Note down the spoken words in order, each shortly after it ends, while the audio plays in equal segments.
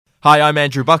Hi, I'm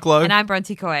Andrew Bucklow. And I'm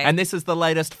Bronte Coy. And this is the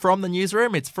latest from the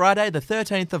newsroom. It's Friday, the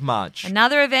 13th of March.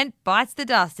 Another event bites the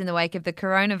dust in the wake of the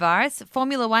coronavirus.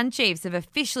 Formula One chiefs have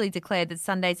officially declared that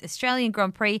Sunday's Australian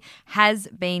Grand Prix has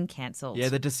been cancelled. Yeah,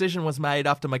 the decision was made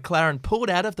after McLaren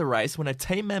pulled out of the race when a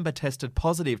team member tested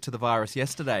positive to the virus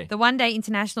yesterday. The one-day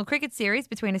international cricket series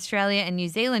between Australia and New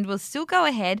Zealand will still go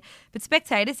ahead, but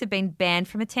spectators have been banned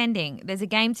from attending. There's a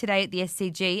game today at the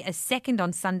SCG, a second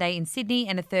on Sunday in Sydney,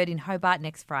 and a third in Hobart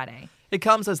next Friday. It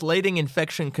comes as leading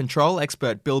infection control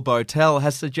expert Bill Botel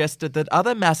has suggested that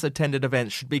other mass-attended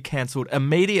events should be cancelled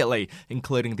immediately,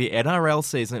 including the NRL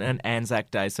season and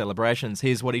Anzac Day celebrations.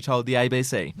 Here's what he told the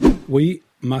ABC. We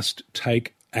must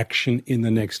take action in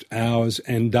the next hours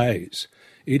and days.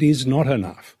 It is not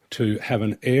enough to have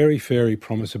an airy-fairy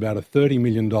promise about a $30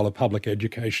 million public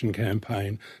education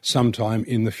campaign sometime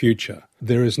in the future.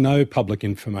 There is no public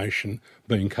information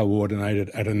being coordinated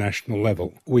at a national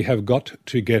level. We have got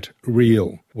to get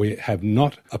real. We have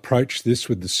not approached this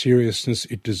with the seriousness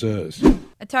it deserves.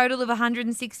 A total of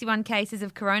 161 cases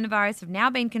of coronavirus have now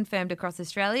been confirmed across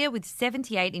Australia, with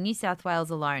 78 in New South Wales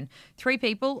alone. 3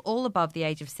 people, all above the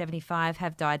age of 75,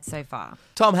 have died so far.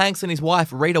 Tom Hanks and his wife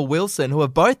Rita Wilson, who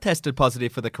have both tested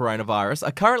positive for the coronavirus,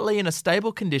 are currently in a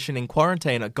stable condition in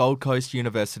quarantine at Gold Coast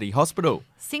University Hospital.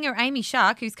 Singer Amy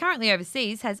Shark, who's currently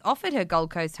overseas, has offered her Gold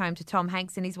Coast home to Tom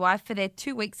Hanks and his wife for their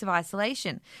 2 weeks of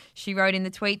isolation. She wrote in the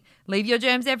tweet, "Leave your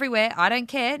germs everywhere. I don't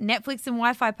care. Netflix and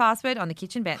Wi-Fi password on the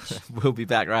kitchen bench." We'll be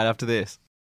back right after this.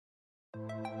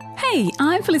 Hey,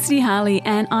 I'm Felicity Harley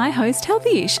and I host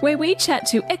Healthyish, where we chat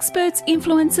to experts,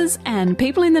 influencers and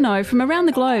people in the know from around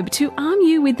the globe to arm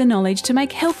you with the knowledge to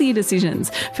make healthier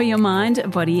decisions for your mind,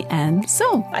 body and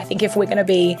soul. I think if we're going to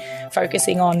be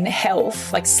focusing on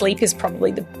health, like sleep is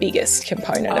probably the biggest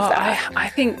component of that. I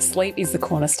think sleep is the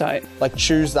cornerstone. Like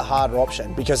choose the harder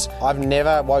option, because I've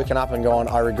never woken up and gone,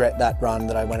 I regret that run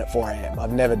that I went at 4 a.m.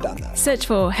 I've never done that. Search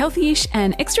for Healthyish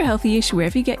and Extra Healthyish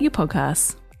wherever you get your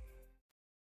podcasts.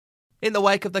 In the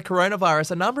wake of the coronavirus,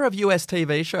 a number of US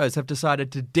TV shows have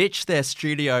decided to ditch their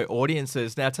studio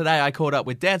audiences. Now, today I caught up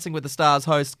with Dancing with the Stars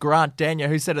host Grant Denyer,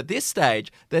 who said at this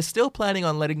stage they're still planning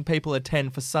on letting people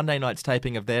attend for Sunday night's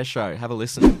taping of their show. Have a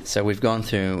listen. So we've gone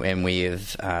through and we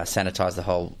have sanitised the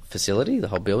whole facility, the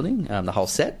whole building, the whole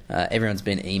set. Everyone's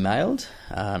been emailed.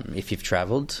 If you've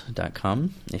travelled, don't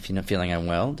come. If you're not feeling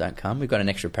unwell, don't come. We've got an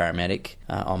extra paramedic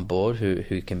on board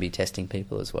who can be testing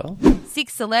people as well.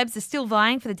 6 celebs are still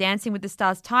vying for the Dancing with the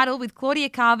Stars title, with Claudia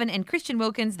Carvin and Christian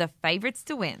Wilkins the favourites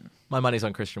to win. My money's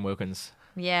on Christian Wilkins.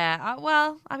 Yeah,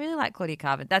 well, I really like Claudia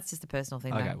Carvin. That's just a personal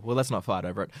thing, Okay, though. well, let's not fight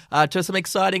over it. To some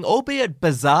exciting, albeit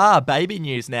bizarre, baby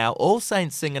news now. All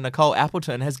Saints singer Nicole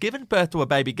Appleton has given birth to a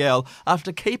baby girl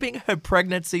after keeping her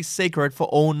pregnancy secret for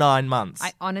all 9 months.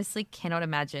 I honestly cannot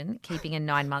imagine keeping a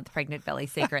 9-month pregnant belly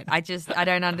secret. I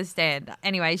don't understand.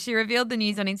 Anyway, she revealed the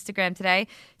news on Instagram today,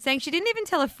 saying she didn't even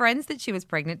tell her friends that she was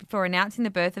pregnant before announcing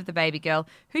the birth of the baby girl,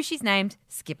 who she's named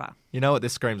Skipper. You know what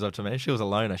this screams up to me? She was a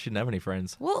loner. She didn't have any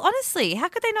friends. Well, honestly, how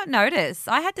could they not notice?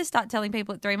 I had to start telling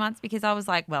people at 3 months because I was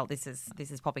like, well, this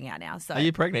is popping out now. So Are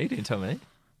you pregnant? You didn't tell me.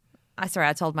 I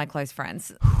told my close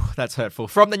friends. That's hurtful.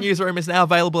 From the Newsroom is now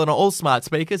available on all smart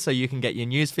speakers, so you can get your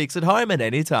news fix at home at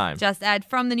any time. Just add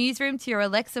From the Newsroom to your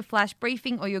Alexa Flash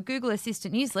Briefing or your Google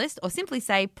Assistant news list, or simply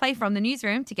say play From the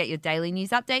Newsroom to get your daily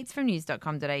news updates from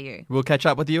news.com.au. We'll catch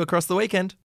up with you across the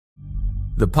weekend.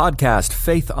 The podcast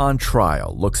Faith on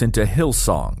Trial looks into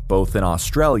Hillsong, both in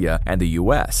Australia and the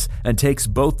US, and takes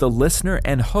both the listener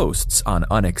and hosts on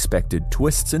unexpected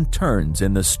twists and turns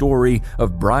in the story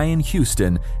of Brian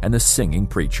Houston and the Singing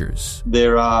Preachers.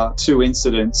 There are 2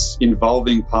 incidents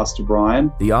involving Pastor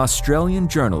Brian. The Australian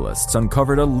journalists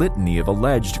uncovered a litany of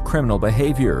alleged criminal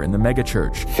behavior in the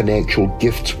megachurch. Financial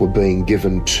gifts were being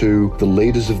given to the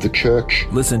leaders of the church.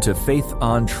 Listen to Faith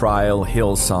on Trial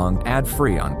Hillsong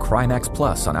ad-free on Crimex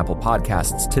Plus on Apple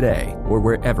Podcasts today or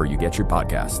wherever you get your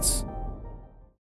podcasts.